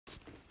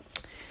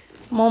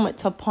Moment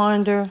to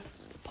ponder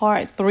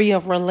part 3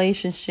 of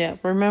relationship.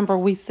 Remember,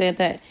 we said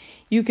that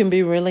you can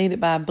be related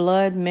by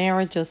blood,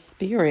 marriage, or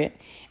spirit.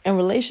 And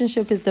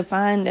relationship is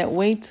defined that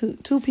way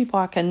two people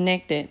are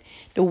connected.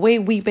 The way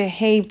we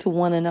behave to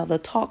one another,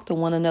 talk to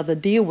one another,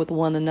 deal with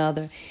one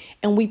another.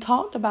 And we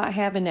talked about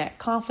having that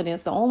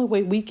confidence. The only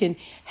way we can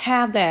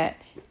have that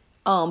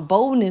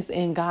boldness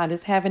in God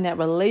is having that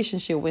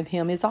relationship with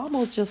him. It's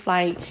almost just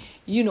like,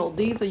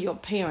 these are your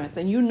parents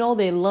and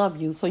they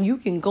love you. So you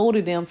can go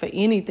to them for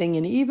anything.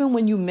 And even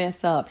when you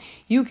mess up,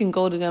 you can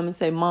go to them and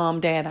say,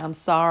 Mom, Dad, I'm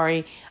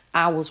sorry.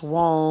 I was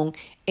wrong.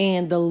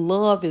 And the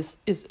love is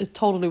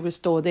totally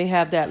restored. They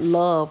have that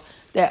love,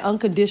 that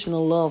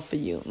unconditional love for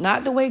you.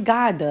 Not the way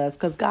God does,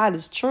 because God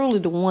is truly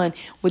the one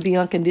with the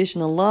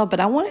unconditional love.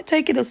 But I want to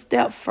take it a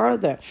step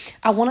further.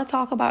 I want to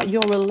talk about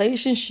your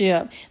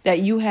relationship that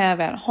you have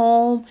at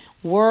home,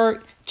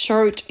 work,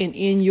 church, and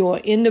in your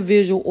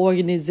individual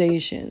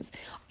organizations.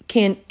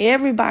 Can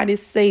everybody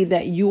say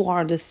that you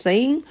are the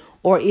same,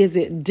 or is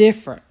it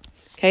different?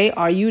 Okay,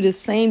 are you the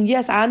same?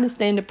 Yes, I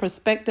understand the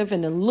perspective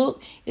and the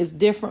look is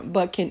different,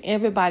 but can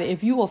everybody,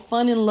 if you are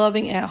fun and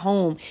loving at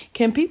home,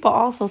 can people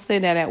also say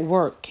that at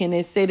work? Can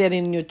they say that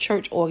in your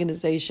church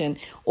organization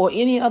or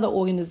any other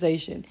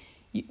organization?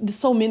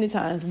 So many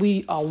times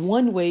we are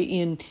one way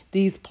in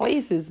these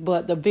places,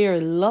 but the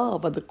very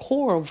love or the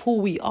core of who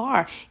we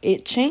are,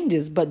 it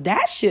changes. But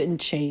that shouldn't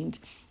change.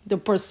 The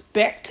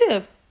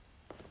perspective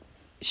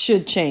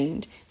should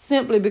change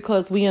simply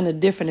because we're in a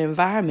different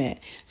environment.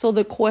 So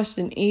the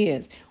question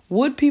is,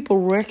 would people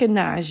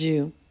recognize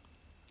you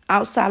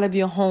outside of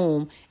your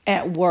home,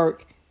 at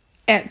work,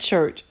 at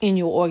church, in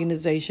your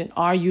organization?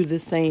 Are you the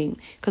same?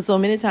 Because so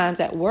many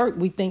times at work,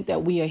 we think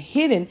that we are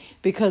hidden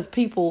because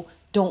people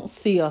don't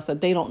see us or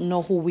they don't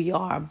know who we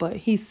are, but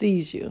he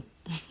sees you.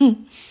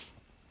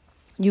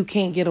 You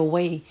can't get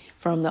away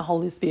from the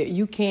Holy Spirit.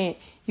 You can't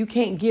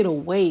get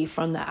away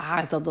from the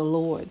eyes of the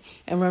Lord.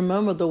 And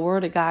remember the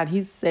word of God,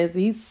 he says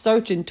he's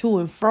searching to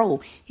and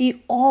fro.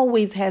 He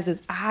always has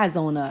his eyes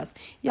on us.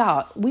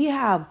 Y'all, we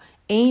have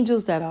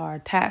angels that are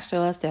attached to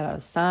us, that are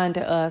assigned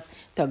to us,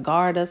 to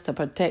guard us, to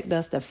protect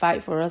us, to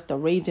fight for us, to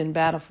rage in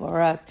battle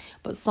for us.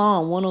 But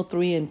Psalm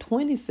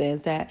 103:20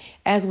 says that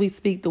as we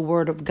speak the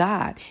word of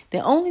God, the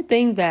only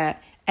thing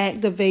that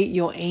activate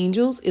your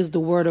angels is the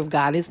word of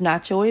God. It's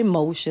not your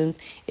emotions.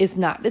 It's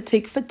not the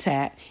tick for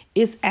tat.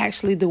 It's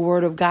actually the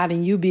word of God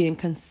and you being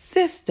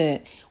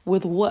consistent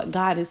with what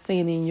God is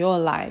saying in your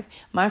life.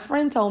 My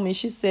friend told me,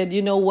 she said,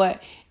 you know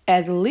what?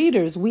 As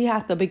leaders, we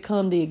have to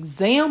become the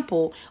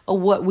example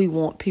of what we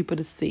want people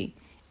to see.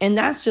 And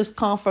that's just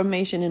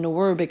confirmation in the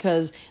word,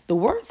 because the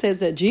word says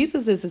that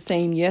Jesus is the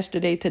same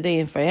yesterday, today,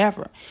 and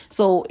forever.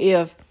 So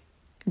if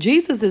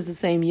Jesus is the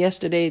same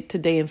yesterday,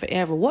 today, and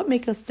forever, what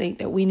makes us think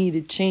that we need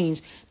to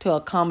change to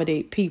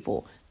accommodate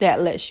people?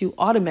 That lets you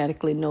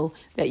automatically know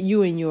that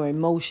you and your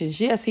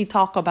emotions. Yes, he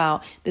talked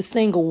about the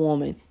single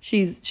woman.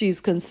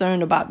 She's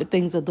concerned about the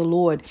things of the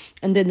Lord.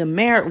 And then the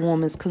married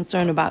woman is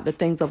concerned about the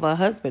things of her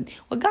husband.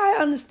 Well, God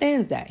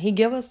understands that. He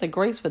gave us the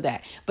grace for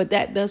that. But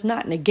that does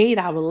not negate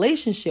our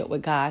relationship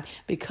with God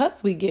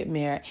because we get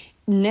married.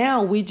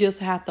 Now we just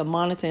have to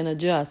monitor and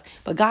adjust.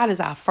 But God is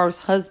our first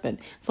husband.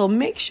 So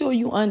make sure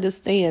you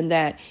understand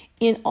that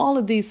in all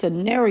of these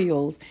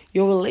scenarios,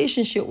 your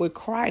relationship with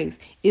Christ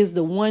is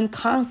the one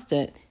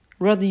constant,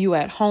 whether you're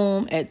at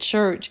home, at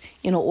church,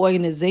 in an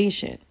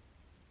organization.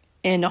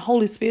 And the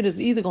Holy Spirit is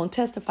either going to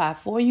testify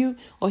for you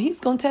or he's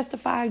going to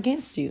testify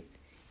against you.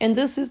 And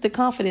this is the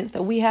confidence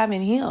that we have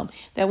in him,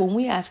 that when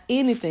we ask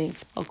anything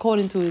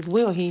according to his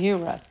will, he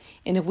hears us.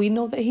 And if we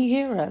know that he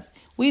hears us,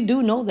 we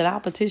do know that our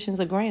petitions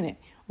are granted.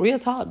 Real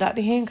talk,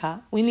 Dr.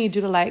 Hancock. We need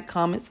you to like,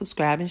 comment,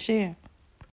 subscribe, and share.